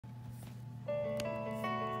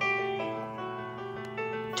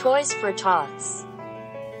Toys for Tots.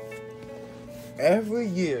 Every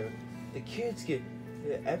year, the kids get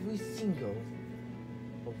every single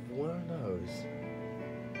of one of those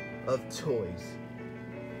of toys.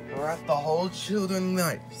 Throughout the whole children's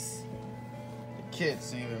lives, the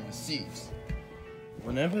kids even receives.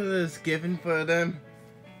 Whenever it's given for them,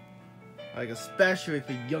 like especially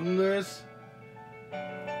for youngers,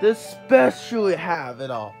 they especially have it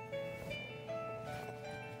all.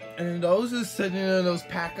 And those are sitting in those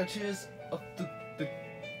packages of the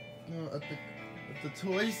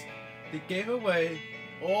toys they gave away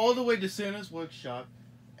all the way to Santa's workshop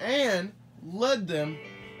and led them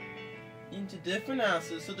into different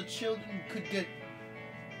houses so the children could get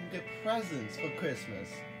presents for Christmas.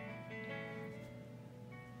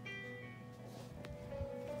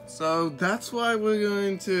 So that's why we're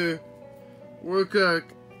going to work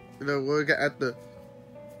at the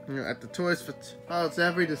Toys for Tots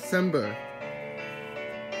every December.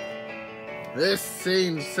 This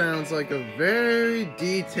sounds like a very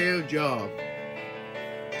detailed job.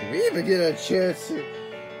 Do we even get a chance to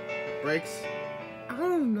breaks? I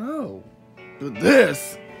don't know. But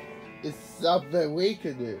this is something we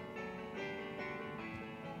can do.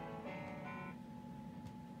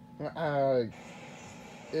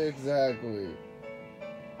 Exactly.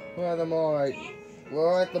 We're at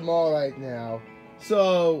the mall right now.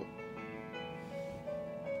 So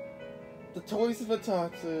the Toys for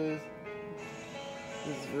Tots is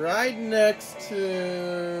right next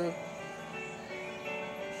to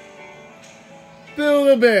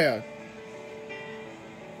Build-A-Bear.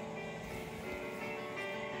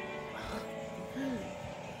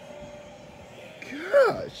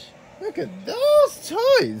 Gosh, look at those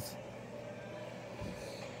toys.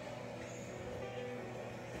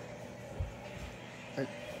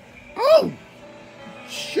 Oh,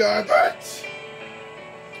 sherbet.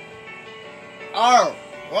 Oh,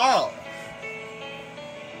 wow.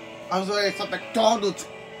 I was waiting for McDonald's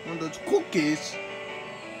on those cookies.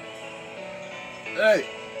 Hey,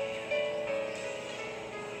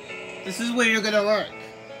 this is where you're gonna work.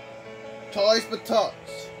 Toys for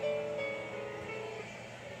Tots.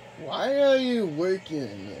 Why are you working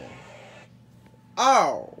in there?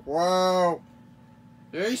 Oh, well,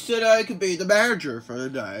 they said I could be the manager for the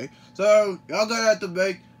day, so y'all gonna have to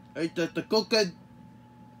make the cooking.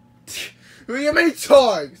 What do you mean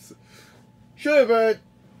toys? Sure, but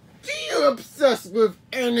do you obsessed with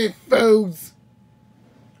any foods?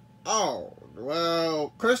 Oh,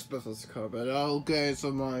 well, Christmas is coming. I'll get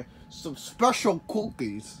some special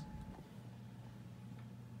cookies.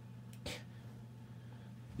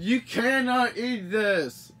 You cannot eat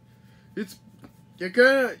this. You're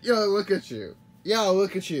gonna, look at you.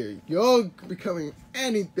 Look at you. You're becoming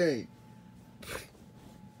anything.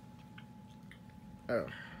 Oh.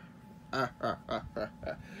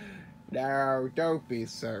 No, don't be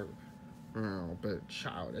so but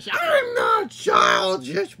childish. I'm not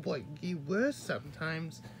childish, but you were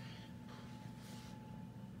sometimes.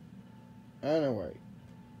 Anyway,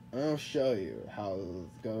 I'll show you how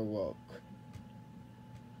it's gonna work.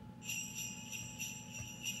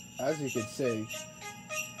 As you can see,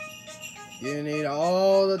 you need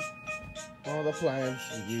all the plans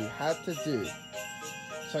you have to do.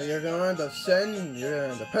 So you're going to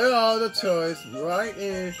put all the toys right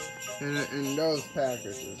in those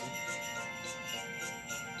packages.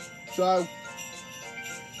 So,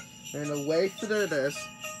 and the way to do this,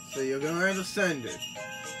 so you're going to send it.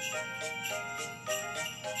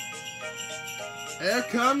 Here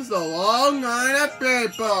comes the long line of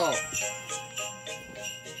people.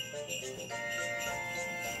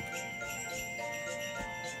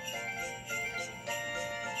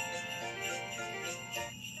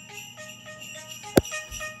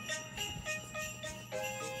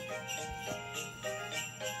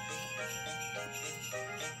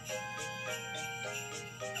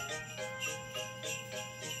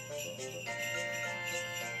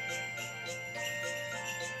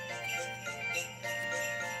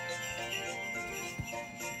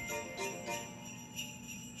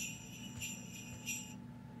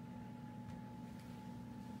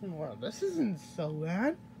 Well, this isn't so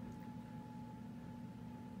bad.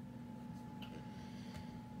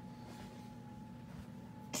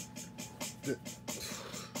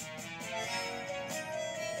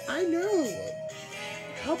 I know.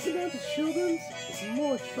 Helping out the children is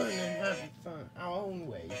more fun than having fun our own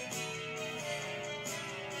way.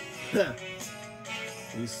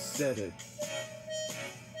 You said it.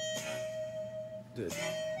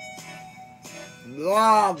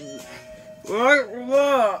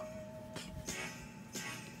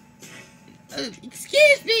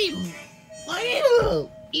 Excuse me, why are you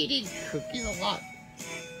eating cookies a lot?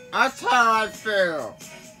 That's how I feel.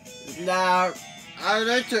 Now, I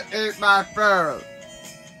need to eat my food.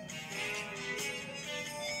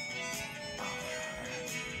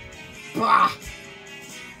 Bah!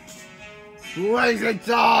 Lazy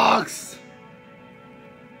dogs!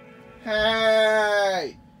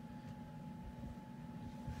 Hey!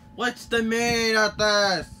 What's the meaning of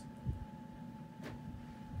this?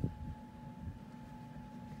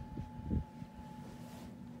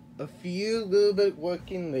 A few little bit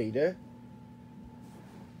working later.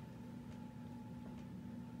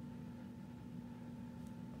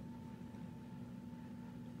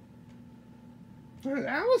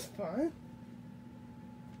 That was fun.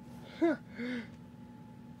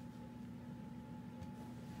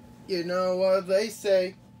 You know what they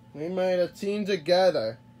say? We made a team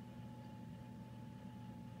together.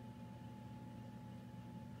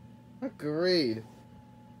 Agreed.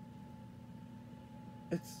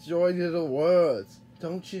 It's joy to the words.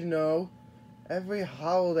 Don't you know? Every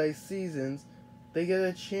holiday seasons, they get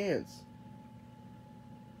a chance.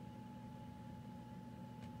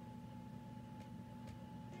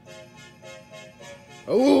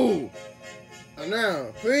 Oh! And now,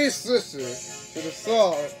 please listen to the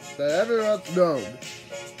song that everyone's known.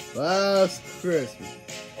 Last Christmas.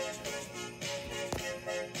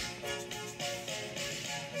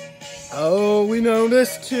 Oh, we know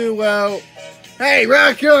this too well. Hey,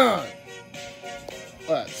 rock on!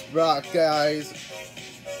 Let's rock, guys.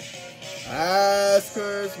 Last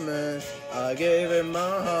Christmas, I gave it my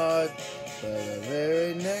heart. But the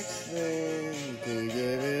very next thing, to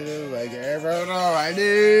give it away, gave it away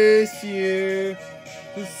this year.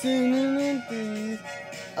 The singing these,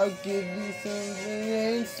 I'll give you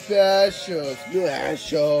something special,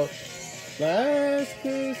 special. Last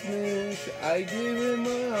Christmas, I gave it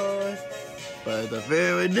my heart. But the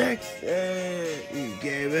very next day, you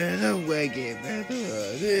gave it away, gave it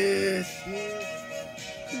away this year.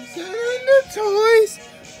 Selling the toys,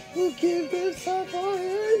 we'll give them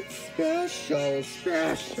something special,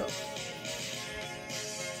 special.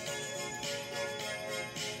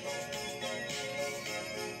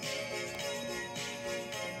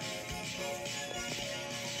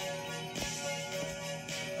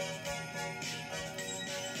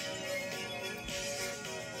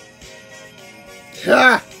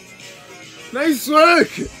 Ha! Nice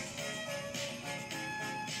work!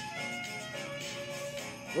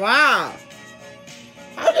 Wow!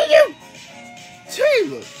 How did you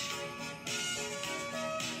achieve it?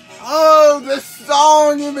 Oh, the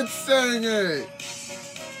song you've been singing!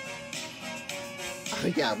 Oh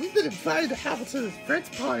yeah, we've been invited to Hamilton's friends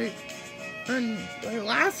party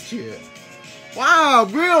last year. Wow,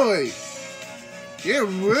 really? You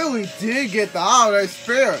really did get the holiday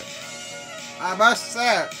spirit. I must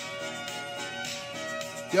say,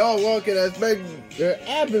 your working has made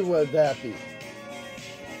everyone happy.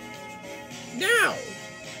 Now,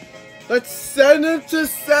 let's send it to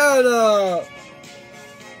Santa.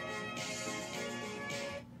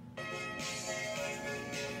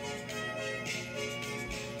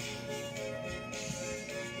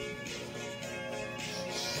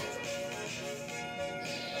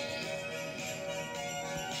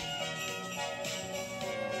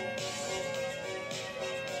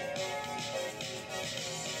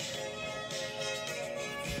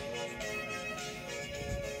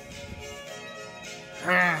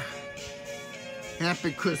 Ah,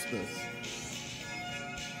 Happy Christmas.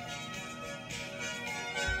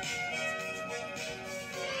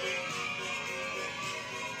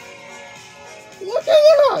 Look at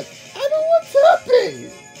that! Everyone's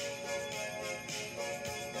happy!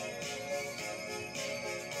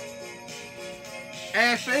 And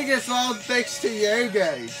I think it's all thanks to you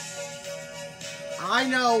guys. I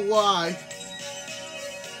know why.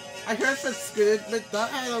 I heard it's good, but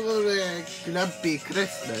not a little grumpy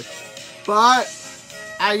Christmas. But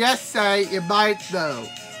I just say you might know.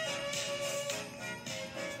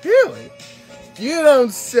 Really? You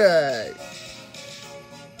don't say.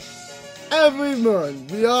 Every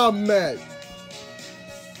month we all met.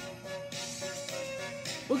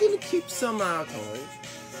 We're gonna keep some alcohol,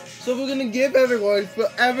 so we're gonna give everyone for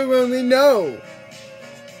everyone we know.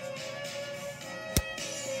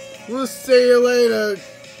 We'll see you later.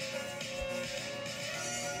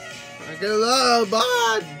 Hello,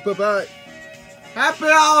 bye, bye. Happy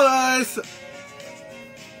holidays.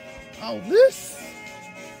 Oh, this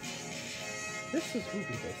is really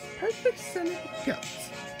the perfect Santa Claus.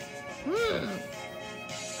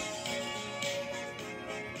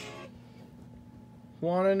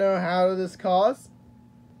 Want to know how this costs?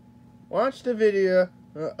 Watch the video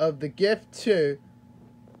of the gift too.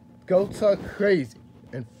 Go talk crazy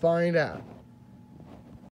and find out.